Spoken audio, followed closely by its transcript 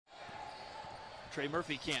Trey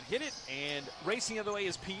Murphy can't hit it, and racing the other way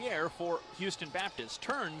is Pierre for Houston Baptist.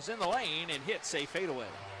 Turns in the lane and hits a fadeaway.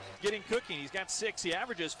 Getting cooking, he's got 6. He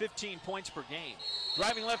averages 15 points per game.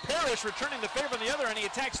 Driving left, Parrish returning the favor on the other, and he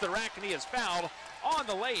attacks the rack, and he is fouled on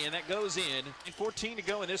the lay-in. That goes in. And 14 to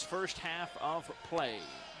go in this first half of play.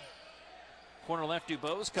 Corner left,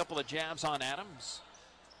 Dubose, couple of jabs on Adams.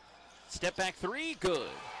 Step back 3, good.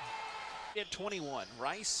 At 21,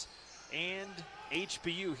 Rice and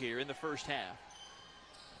HBU here in the first half.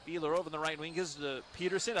 Feeler over in the right wing gives to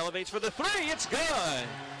Peterson, elevates for the 3, it's good.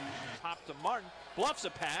 Pop to Martin, bluffs a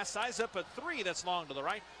pass, size up a 3 that's long to the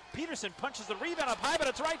right. Peterson punches the rebound up high, but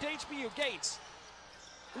it's right to HBU. Gates.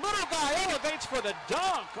 Little guy elevates for the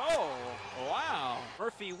dunk. Oh, wow.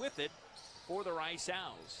 Murphy with it for the Rice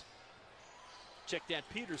Owls. Check that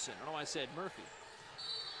Peterson. I don't know why I said Murphy.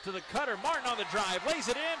 To the cutter, Martin on the drive, lays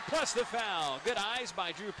it in, plus the foul. Good eyes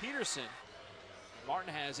by Drew Peterson.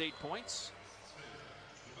 Martin has 8 points.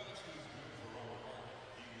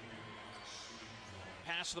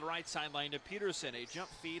 Pass to the right sideline to Peterson. A jump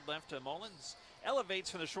feed left to Mullins. Elevates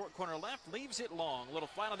from the short corner left, leaves it long. A little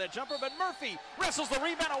flat on that jumper, but Murphy wrestles the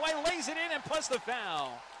rebound away, lays it in, and plus the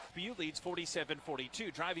foul. BU leads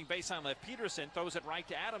 47-42. Driving baseline left, Peterson throws it right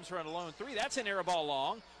to Adams for an alone 3. That's an air ball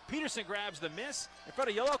long. Peterson grabs the miss. In front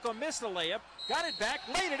of Uloko, missed the layup. Got it back,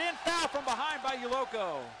 laid it in, foul from behind by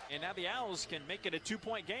Uloko. And now the Owls can make it a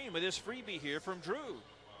 2-point game with this freebie here from Drew.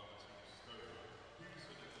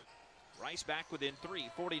 Rice back within 3,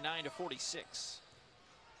 49-46.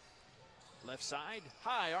 Left side,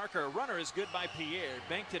 high archer, runner is good by Pierre.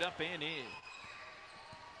 Banked it up and in.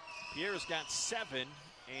 Pierre's got 7,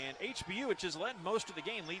 and HBU, which has led most of the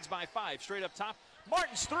game, leads by 5. Straight up top,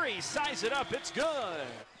 Martin's 3, size it up, it's good.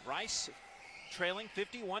 Rice trailing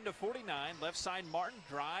 51-49. Left side, Martin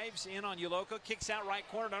drives in on Uloko, kicks out right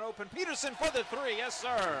corner on open. Peterson for the 3, yes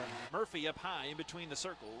sir. Murphy up high in between the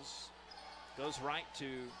circles. Goes right to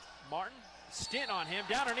Martin. Stint on him,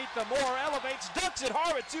 down underneath the Moore, elevates, dunks it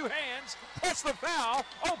hard with 2 hands, plus the foul.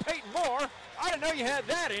 Oh, Peyton Moore, I didn't know you had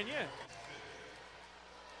that in you.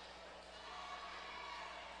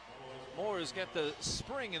 Moore has got the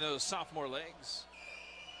spring in those sophomore legs.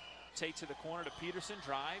 Tate to the corner to Peterson,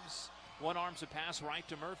 drives. One arms a pass right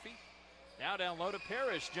to Murphy. Now down low to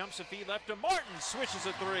Parrish, jumps a feed left to Martin, swishes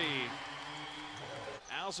a 3.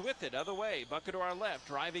 Owls with it, other way, bucket to our left.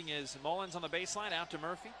 Driving is Mullins on the baseline, out to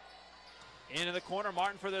Murphy. Into the corner,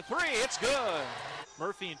 Martin for the 3, it's good.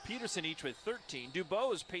 Murphy and Peterson each with 13.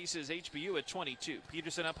 Dubose paces HBU at 22.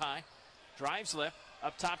 Peterson up high, drives left,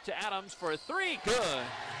 up top to Adams for a 3, good.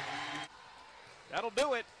 That'll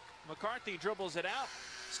do it. McCarthy dribbles it out.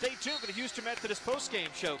 Stay tuned for the Houston Methodist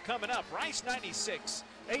postgame show coming up. Rice 96,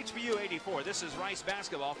 HBU 84. This is Rice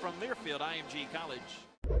basketball from Learfield IMG College.